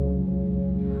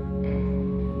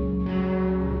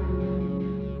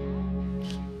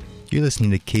You're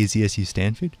listening to KZSU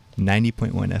Stanford,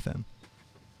 90.1 FM.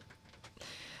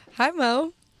 Hi,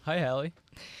 Mo. Hi, Halle.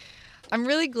 I'm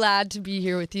really glad to be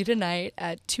here with you tonight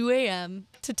at 2 a.m.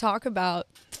 to talk about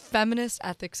feminist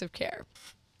ethics of care.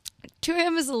 2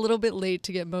 a.m. is a little bit late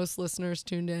to get most listeners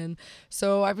tuned in,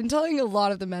 so I've been telling a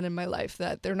lot of the men in my life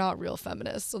that they're not real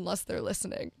feminists unless they're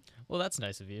listening. Well, that's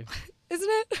nice of you. Isn't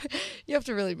it? You have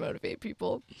to really motivate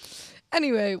people.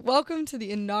 Anyway, welcome to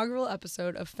the inaugural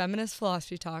episode of Feminist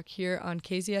Philosophy Talk here on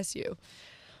KZSU,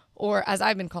 or as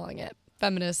I've been calling it,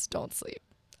 Feminists Don't Sleep.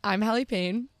 I'm Halle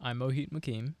Payne. I'm Mohit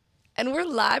McKeem. And we're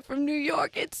live from New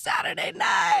York. It's Saturday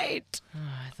night.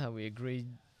 I thought we agreed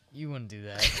you wouldn't do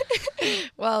that.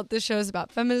 Well, this show is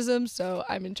about feminism, so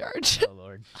I'm in charge. Oh,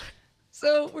 Lord.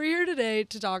 So we're here today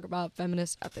to talk about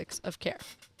feminist ethics of care.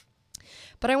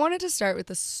 But I wanted to start with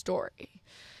a story.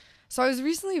 So I was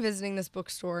recently visiting this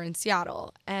bookstore in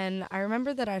Seattle, and I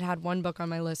remember that I'd had one book on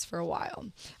my list for a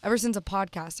while, ever since a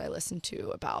podcast I listened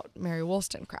to about Mary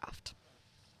Wollstonecraft.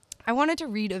 I wanted to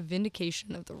read A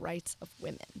Vindication of the Rights of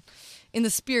Women, in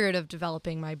the spirit of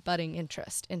developing my budding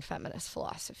interest in feminist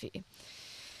philosophy.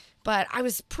 But I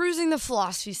was perusing the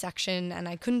philosophy section, and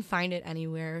I couldn't find it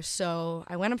anywhere, so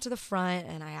I went up to the front,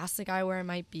 and I asked the guy where it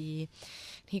might be.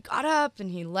 He got up,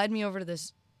 and he led me over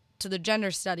to the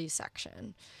gender studies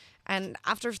section. And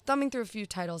after thumbing through a few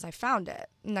titles, I found it,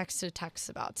 next to texts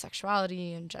about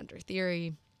sexuality and gender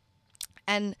theory.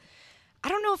 And I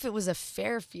don't know if it was a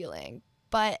fair feeling,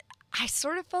 but I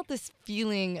sort of felt this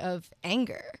feeling of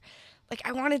anger. Like,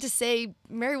 I wanted to say,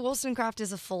 Mary Wollstonecraft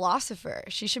is a philosopher.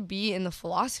 She should be in the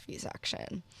philosophy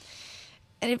section.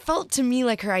 And it felt to me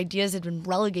like her ideas had been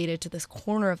relegated to this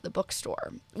corner of the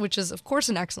bookstore, which is, of course,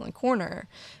 an excellent corner,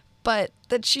 but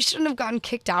that she shouldn't have gotten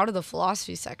kicked out of the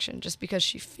philosophy section just because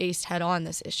she faced head-on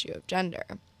this issue of gender.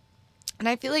 And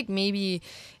I feel like maybe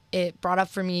it brought up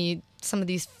for me some of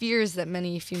these fears that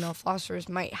many female philosophers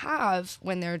might have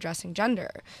when they're addressing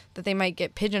gender, that they might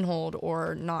get pigeonholed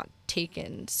or not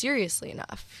taken seriously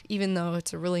enough, even though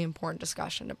it's a really important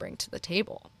discussion to bring to the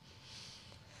table.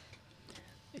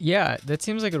 Yeah, that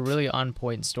seems like a really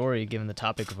on-point story given the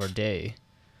topic of our day,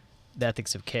 the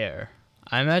ethics of care.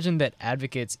 I imagine that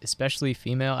advocates, especially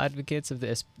female advocates of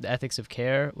the ethics of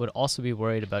care, would also be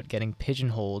worried about getting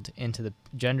pigeonholed into the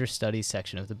gender studies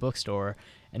section of the bookstore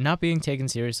and not being taken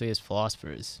seriously as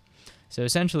philosophers. So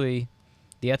essentially,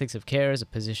 the ethics of care is a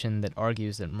position that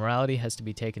argues that morality has to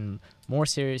take more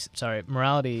seriously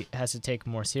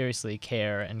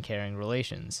care and caring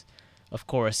relations. Of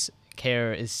course,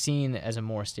 care is seen as a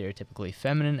more stereotypically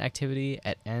feminine activity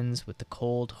at ends with the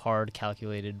cold, hard,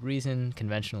 calculated reason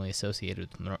conventionally associated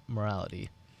with morality.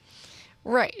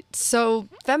 Right. So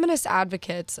feminist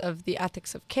advocates of the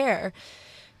ethics of care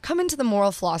come into the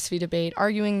moral philosophy debate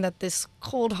arguing that this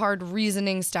cold, hard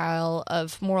reasoning style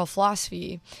of moral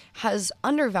philosophy has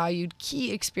undervalued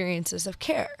key experiences of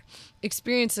care,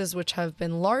 experiences which have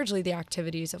been largely the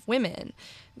activities of women,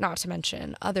 not to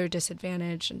mention other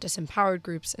disadvantaged and disempowered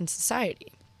groups in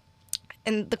society.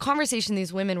 And the conversation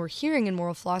these women were hearing in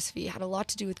moral philosophy had a lot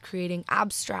to do with creating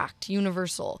abstract,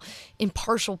 universal,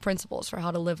 impartial principles for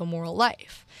how to live a moral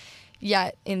life.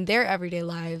 Yet, in their everyday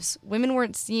lives, women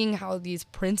weren't seeing how these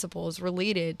principles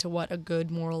related to what a good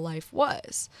moral life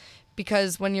was.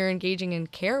 Because when you're engaging in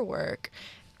care work,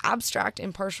 abstract,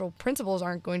 impartial principles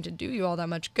aren't going to do you all that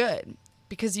much good.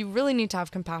 Because you really need to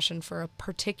have compassion for a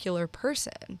particular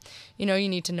person. You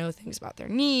need to know things about their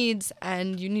needs,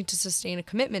 and you need to sustain a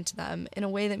commitment to them in a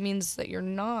way that means that you're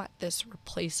not this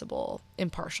replaceable,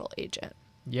 impartial agent.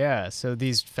 Yeah, so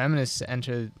these feminists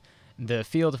enter the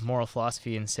field of moral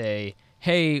philosophy and say,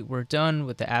 hey, we're done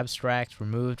with the abstract,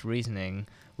 removed reasoning.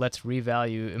 Let's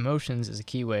revalue emotions as a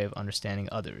key way of understanding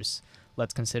others.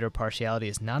 Let's consider partiality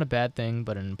as not a bad thing,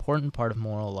 but an important part of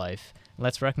moral life.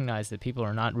 Let's recognize that people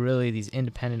are not really these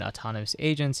independent, autonomous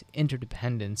agents.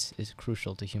 Interdependence is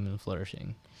crucial to human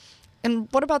flourishing. And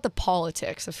what about the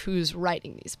politics of who's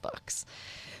writing these books?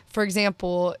 For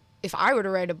example, if I were to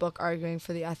write a book arguing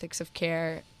for the ethics of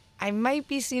care, I might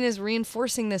be seen as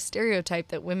reinforcing this stereotype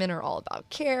that women are all about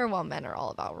care while men are all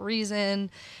about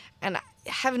reason. And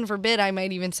heaven forbid, I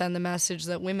might even send the message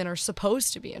that women are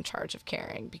supposed to be in charge of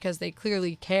caring because they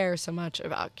clearly care so much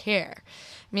about care.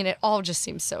 I mean, it all just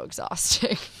seems so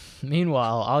exhausting.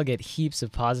 Meanwhile, I'll get heaps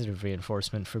of positive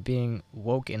reinforcement for being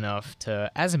woke enough to,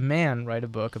 as a man, write a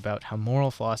book about how moral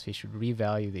philosophy should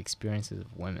revalue the experiences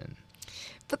of women.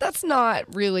 But that's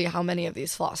not really how many of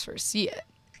these philosophers see it.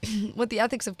 What the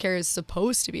ethics of care is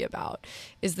supposed to be about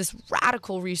is this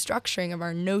radical restructuring of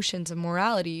our notions of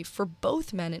morality for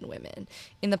both men and women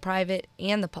in the private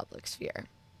and the public sphere.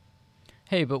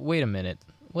 Hey, but wait a minute.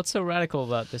 what's so radical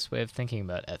about this way of thinking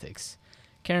about ethics?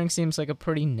 Caring seems like a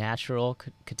pretty natural,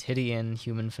 quotidian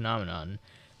human phenomenon.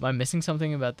 Am I missing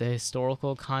something about the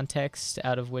historical context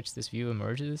out of which this view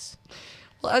emerges?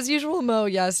 Well, as usual, Mo,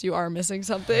 yes, you are missing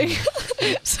something.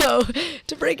 So,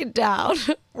 to break it down,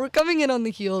 we're coming in on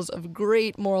the heels of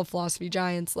great moral philosophy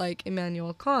giants like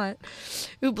Immanuel Kant,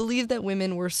 who believed that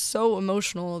women were so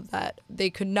emotional that they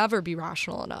could never be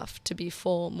rational enough to be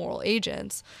full moral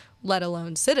agents, let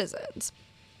alone citizens.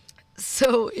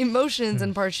 So, emotions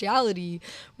and partiality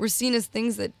were seen as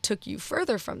things that took you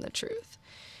further from the truth.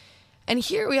 And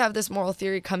here we have this moral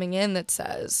theory coming in that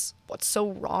says, what's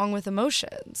so wrong with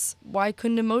emotions? Why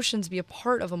couldn't emotions be a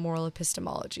part of a moral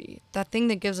epistemology, that thing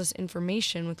that gives us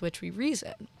information with which we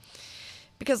reason?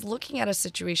 Because looking at a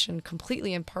situation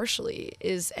completely impartially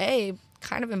is A,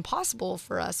 kind of impossible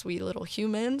for us, we little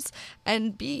humans,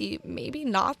 and B, maybe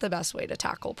not the best way to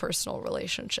tackle personal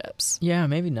relationships. Yeah,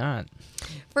 maybe not.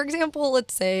 For example,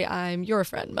 let's say I'm your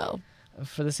friend, Mo.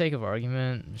 For the sake of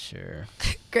argument, sure.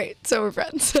 Great, so we're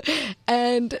friends.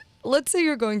 And let's say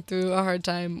you're going through a hard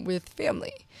time with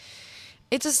family.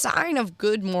 It's a sign of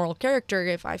good moral character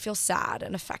if I feel sad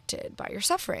and affected by your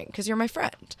suffering, because you're my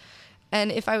friend.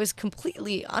 And if I was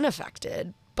completely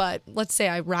unaffected, but let's say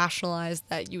I rationalized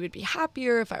that you would be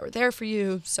happier if I were there for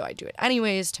you, so I do it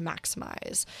anyways to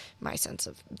maximize my sense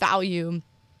of value,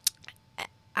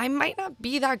 I might not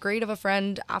be that great of a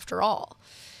friend after all.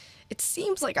 It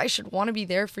seems like I should want to be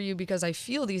there for you because I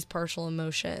feel these partial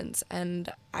emotions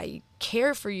and I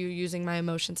care for you using my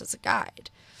emotions as a guide.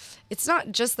 It's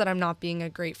not just that I'm not being a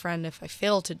great friend if I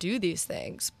fail to do these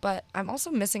things, but I'm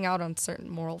also missing out on certain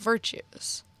moral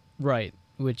virtues. Right,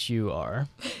 which you are.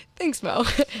 Thanks, Mo.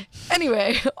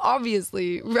 Anyway,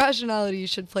 obviously, rationality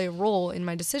should play a role in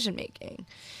my decision making.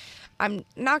 I'm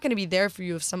not going to be there for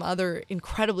you if some other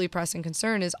incredibly pressing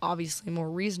concern is obviously more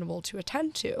reasonable to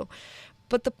attend to.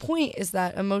 But the point is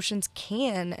that emotions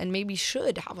can and maybe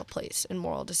should have a place in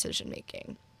moral decision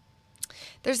making.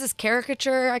 There's this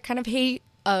caricature I kind of hate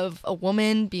of a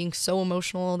woman being so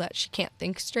emotional that she can't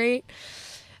think straight.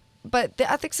 But the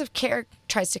ethics of care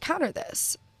tries to counter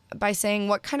this by saying,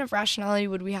 what kind of rationality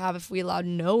would we have if we allowed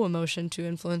no emotion to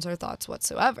influence our thoughts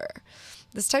whatsoever?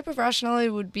 This type of rationality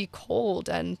would be cold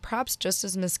and perhaps just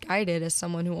as misguided as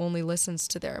someone who only listens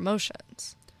to their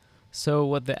emotions. So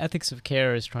what the ethics of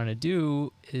care is trying to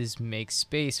do is make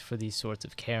space for these sorts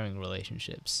of caring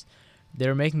relationships.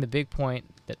 They're making the big point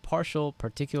that partial,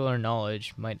 particular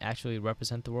knowledge might actually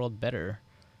represent the world better,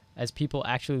 as people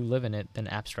actually live in it, than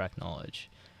abstract knowledge.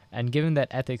 And given that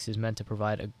ethics is meant to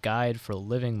provide a guide for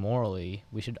living morally,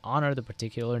 we should honor the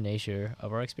particular nature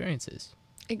of our experiences.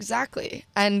 Exactly,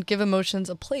 and give emotions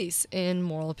a place in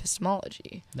moral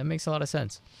epistemology. That makes a lot of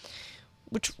sense.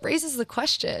 Which raises the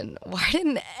question, why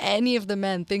didn't any of the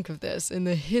men think of this in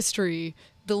the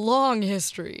long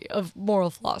history of moral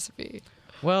philosophy?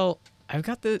 Well, I've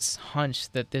got this hunch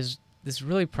that there's this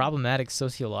really problematic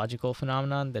sociological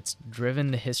phenomenon that's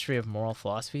driven the history of moral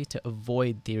philosophy to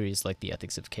avoid theories like the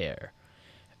ethics of care.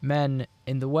 Men,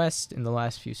 in the West, in the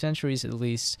last few centuries at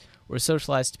least, were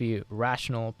socialized to be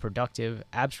rational, productive,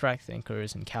 abstract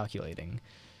thinkers and calculating.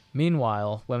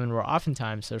 Meanwhile, women were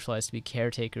oftentimes socialized to be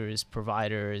caretakers,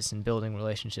 providers, and building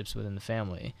relationships within the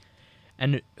family.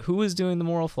 And who was doing the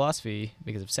moral philosophy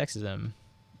because of sexism?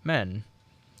 Men.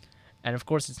 And of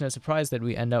course, it's no surprise that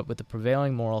we end up with the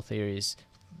prevailing moral theories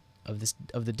of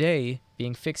the day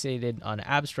being fixated on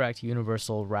abstract,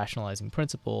 universal, rationalizing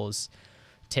principles,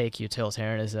 take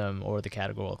utilitarianism or the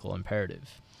categorical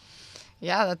imperative.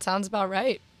 Yeah, that sounds about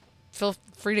right. Feel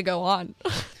free to go on.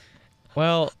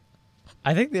 Well,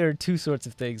 I think there are two sorts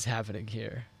of things happening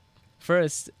here.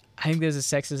 First, I think there's a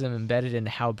sexism embedded in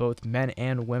how both men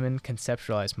and women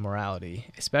conceptualize morality,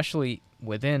 especially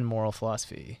within moral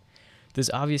philosophy.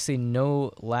 There's obviously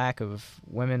no lack of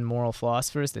women moral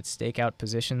philosophers that stake out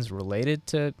positions related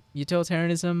to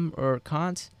utilitarianism or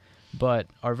Kant, but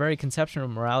our very conception of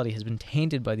morality has been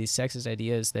tainted by these sexist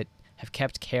ideas that have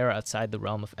kept care outside the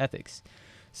realm of ethics.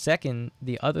 Second,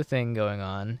 the other thing going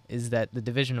on is that the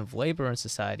division of labor in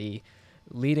society,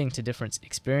 leading to different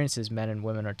experiences men and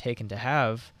women are taken to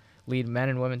have, lead men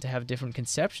and women to have different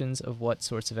conceptions of what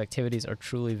sorts of activities are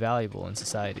truly valuable in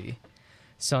society.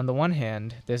 So on the one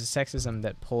hand, there's a sexism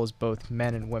that pulls both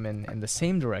men and women in the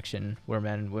same direction, where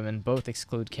men and women both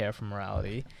exclude care from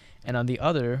morality, and on the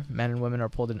other, men and women are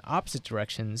pulled in opposite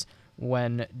directions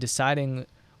when deciding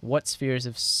what spheres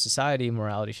of society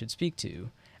morality should speak to,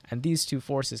 and these two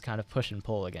forces kind of push and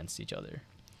pull against each other.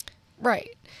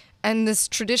 Right. And this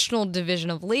traditional division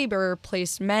of labor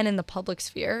placed men in the public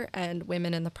sphere and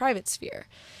women in the private sphere.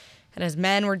 And as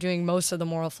men were doing most of the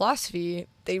moral philosophy,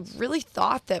 they really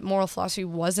thought that moral philosophy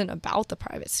wasn't about the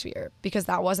private sphere because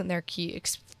that wasn't their key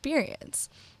experience.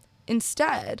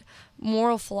 Instead,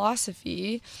 moral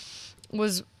philosophy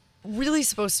was really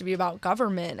supposed to be about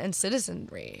government and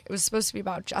citizenry. It was supposed to be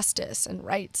about justice and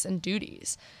rights and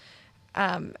duties.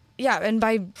 And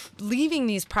by leaving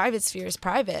these private spheres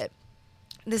private,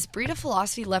 this breed of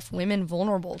philosophy left women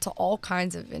vulnerable to all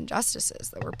kinds of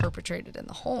injustices that were perpetrated in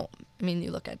the home. I mean,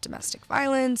 you look at domestic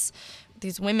violence.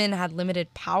 These women had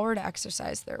limited power to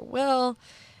exercise their will.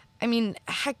 I mean,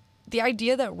 heck, the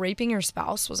idea that raping your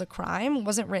spouse was a crime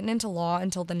wasn't written into law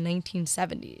until the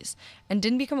 1970s and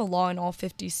didn't become a law in all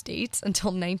 50 states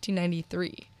until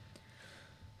 1993.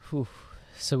 Whew.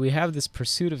 So we have this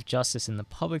pursuit of justice in the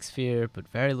public sphere, but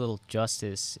very little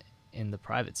justice in the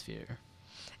private sphere.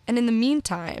 And in the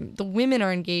meantime, the women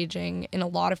are engaging in a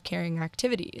lot of caring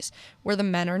activities where the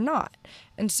men are not.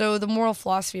 And so the moral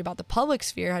philosophy about the public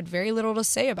sphere had very little to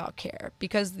say about care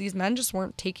because these men just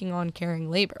weren't taking on caring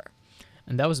labor.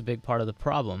 And that was a big part of the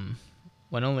problem.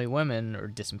 When only women or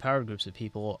disempowered groups of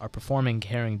people are performing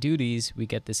caring duties, we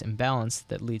get this imbalance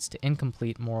that leads to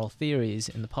incomplete moral theories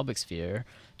in the public sphere,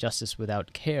 justice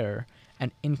without care,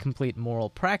 and incomplete moral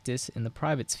practice in the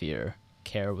private sphere,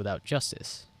 care without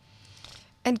justice.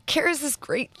 And care is this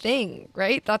great thing,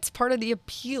 right? That's part of the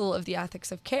appeal of the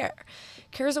ethics of care.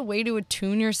 Care is a way to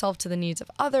attune yourself to the needs of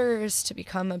others, to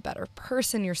become a better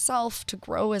person yourself, to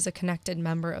grow as a connected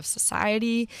member of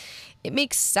society. It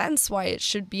makes sense why it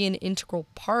should be an integral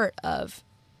part of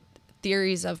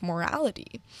theories of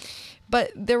morality. But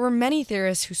there were many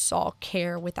theorists who saw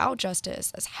care without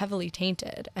justice as heavily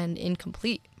tainted and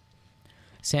incomplete.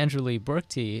 Sandra Lee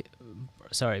Barkty,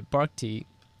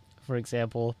 for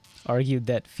example, argued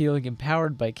that feeling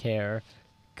empowered by care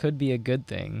could be a good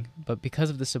thing, but because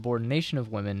of the subordination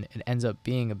of women, it ends up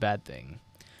being a bad thing.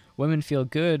 Women feel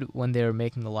good when they are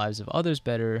making the lives of others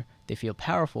better, they feel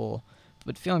powerful,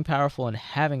 but feeling powerful and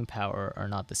having power are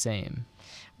not the same.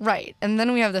 Right, and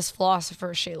then we have this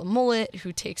philosopher, Halle and Mohit,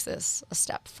 who takes this a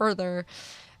step further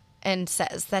and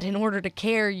says that in order to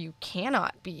care, you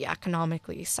cannot be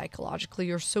economically,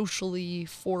 psychologically, or socially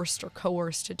forced or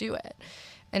coerced to do it.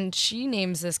 And she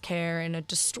names this care in a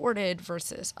distorted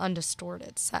versus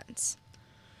undistorted sense.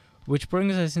 Which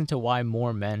brings us into why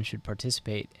more men should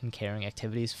participate in caring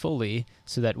activities fully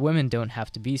so that women don't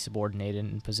have to be subordinated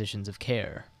in positions of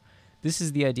care. This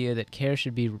is the idea that care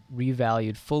should be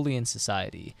revalued fully in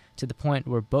society, to the point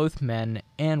where both men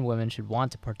and women should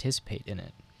want to participate in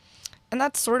it. And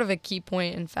that's sort of a key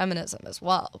point in feminism as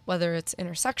well, whether it's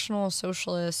intersectional,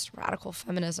 socialist, radical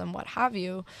feminism, what have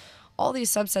you. All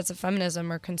these subsets of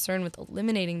feminism are concerned with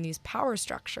eliminating these power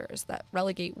structures that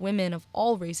relegate women of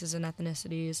all races and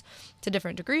ethnicities, to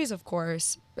different degrees, of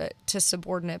course, but to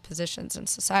subordinate positions in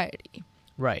society.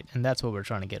 Right, and that's what we're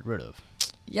trying to get rid of.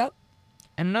 Yep.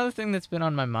 And another thing that's been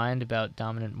on my mind about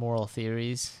dominant moral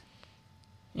theories,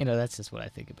 that's just what I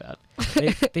think about.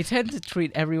 They tend to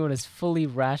treat everyone as fully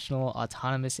rational,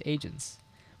 autonomous agents.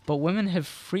 But women have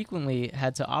frequently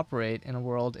had to operate in a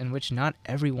world in which not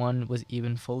everyone was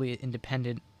even fully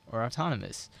independent or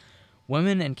autonomous.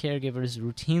 Women and caregivers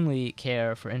routinely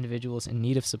care for individuals in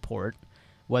need of support,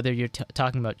 whether you're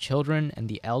talking about children and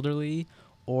the elderly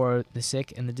or the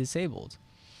sick and the disabled.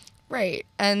 Right,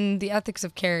 and the ethics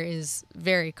of care is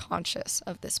very conscious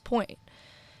of this point.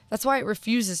 That's why it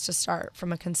refuses to start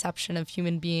from a conception of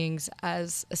human beings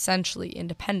as essentially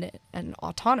independent and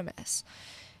autonomous.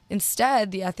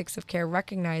 Instead, the ethics of care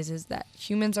recognizes that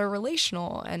humans are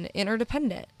relational and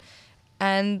interdependent,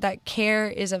 and that care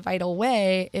is a vital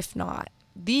way, if not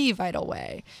the vital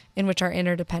way, in which our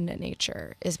interdependent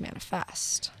nature is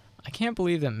manifest. I can't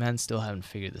believe that men still haven't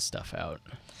figured this stuff out.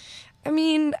 I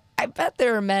mean, I bet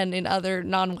there are men in other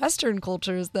non-Western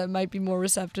cultures that might be more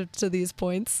receptive to these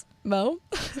points. Mo?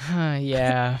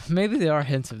 Yeah, maybe there are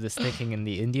hints of this thinking in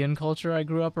the Indian culture I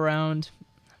grew up around.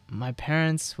 My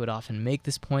parents would often make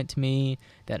this point to me,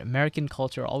 that American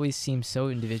culture always seems so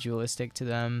individualistic to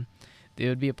them. They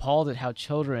would be appalled at how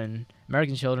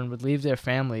American children would leave their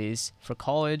families for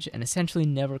college and essentially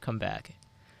never come back.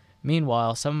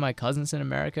 Meanwhile, some of my cousins in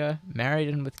America, married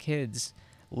and with kids,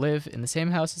 live in the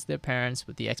same house as their parents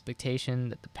with the expectation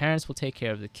that the parents will take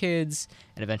care of the kids,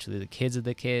 and eventually the kids of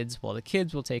the kids, while the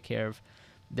kids will take care of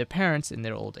their parents in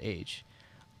their old age.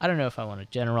 I don't know if I want to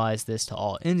generalize this to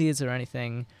all Indians or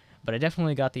anything, but I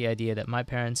definitely got the idea that my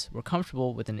parents were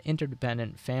comfortable with an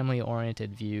interdependent,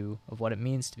 family-oriented view of what it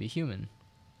means to be human.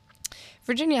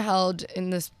 Virginia Held, in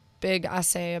this big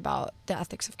essay about the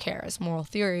ethics of care as moral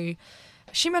theory,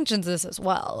 she mentions this as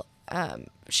well.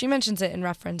 She mentions it in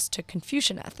reference to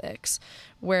Confucian ethics,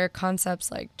 where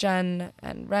concepts like Zhen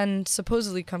and Ren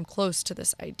supposedly come close to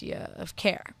this idea of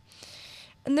care.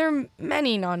 And there are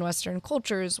many non-Western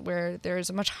cultures where there is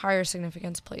a much higher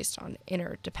significance placed on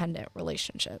interdependent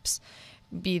relationships,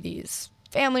 be these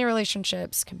family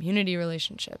relationships, community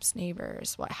relationships,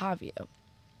 neighbors, what have you.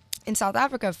 In South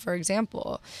Africa, for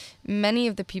example, many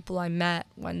of the people I met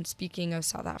when speaking of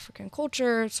South African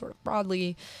culture, sort of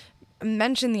broadly,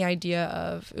 mentioned the idea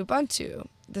of Ubuntu,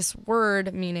 this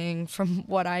word meaning, from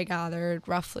what I gathered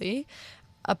roughly,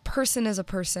 a person is a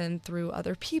person through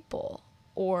other people,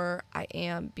 or I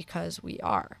am because we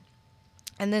are.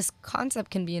 And this concept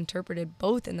can be interpreted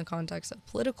both in the context of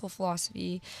political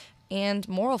philosophy and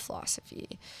moral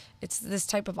philosophy. It's this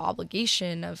type of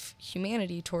obligation of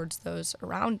humanity towards those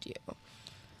around you.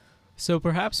 So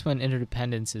perhaps when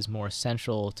interdependence is more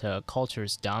central to a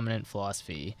culture's dominant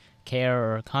philosophy, care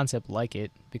or a concept like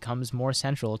it becomes more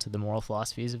central to the moral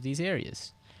philosophies of these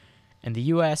areas. In the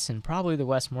US, and probably the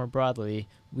West more broadly,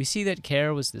 we see that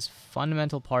care was this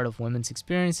fundamental part of women's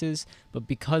experiences, but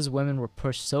because women were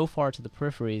pushed so far to the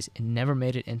peripheries, it never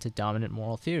made it into dominant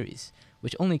moral theories,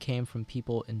 which only came from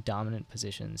people in dominant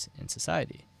positions in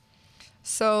society.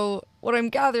 So what I'm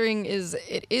gathering is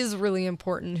it is really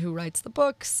important who writes the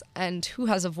books and who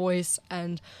has a voice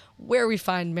and where we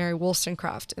find Mary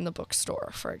Wollstonecraft in the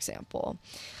bookstore, for example.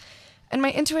 And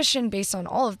my intuition based on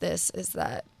all of this is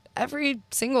that every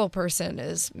single person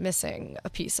is missing a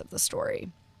piece of the story.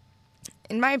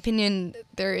 In my opinion,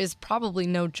 there is probably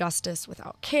no justice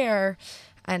without care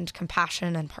and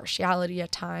compassion and partiality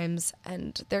at times,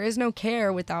 and there is no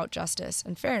care without justice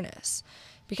and fairness,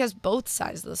 because both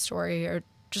sides of the story are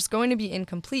just going to be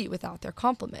incomplete without their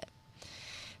complement.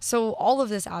 So all of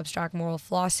this abstract moral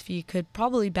philosophy could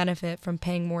probably benefit from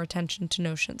paying more attention to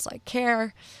notions like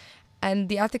care, and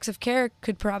the ethics of care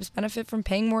could perhaps benefit from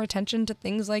paying more attention to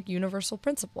things like universal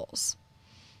principles.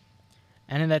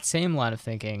 And in that same line of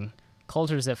thinking,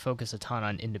 cultures that focus a ton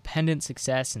on independent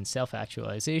success and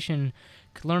self-actualization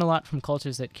could learn a lot from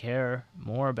cultures that care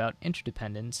more about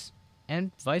interdependence,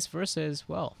 and vice versa as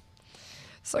well.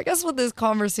 So I guess what this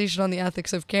conversation on the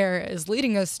ethics of care is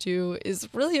leading us to is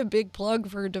really a big plug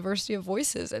for diversity of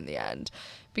voices in the end.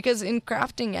 Because in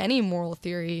crafting any moral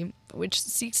theory, which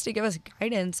seeks to give us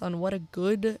guidance on what a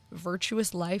good,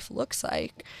 virtuous life looks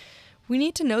like, we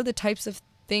need to know the types of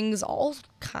things all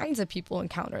kinds of people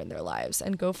encounter in their lives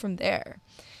and go from there.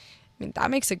 I mean, that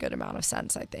makes a good amount of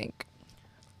sense, I think.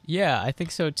 Yeah, I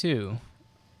think so too.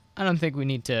 I don't think we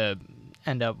need to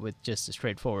end up with just a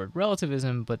straightforward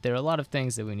relativism, but there are a lot of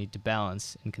things that we need to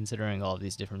balance in considering all of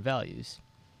these different values.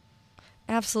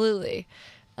 Absolutely.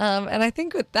 And I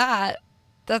think with that,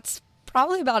 that's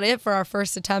probably about it for our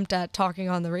first attempt at talking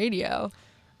on the radio.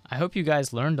 I hope you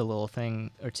guys learned a little thing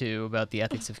or two about the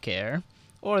ethics of care,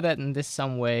 or that in this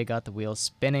some way got the wheels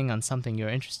spinning on something you're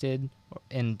interested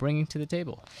in bringing to the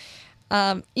table.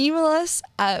 Email us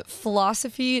at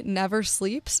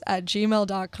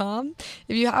philosophyneversleeps@gmail.com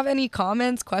if you have any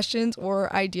comments, questions,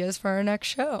 or ideas for our next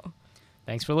show.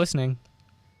 Thanks for listening.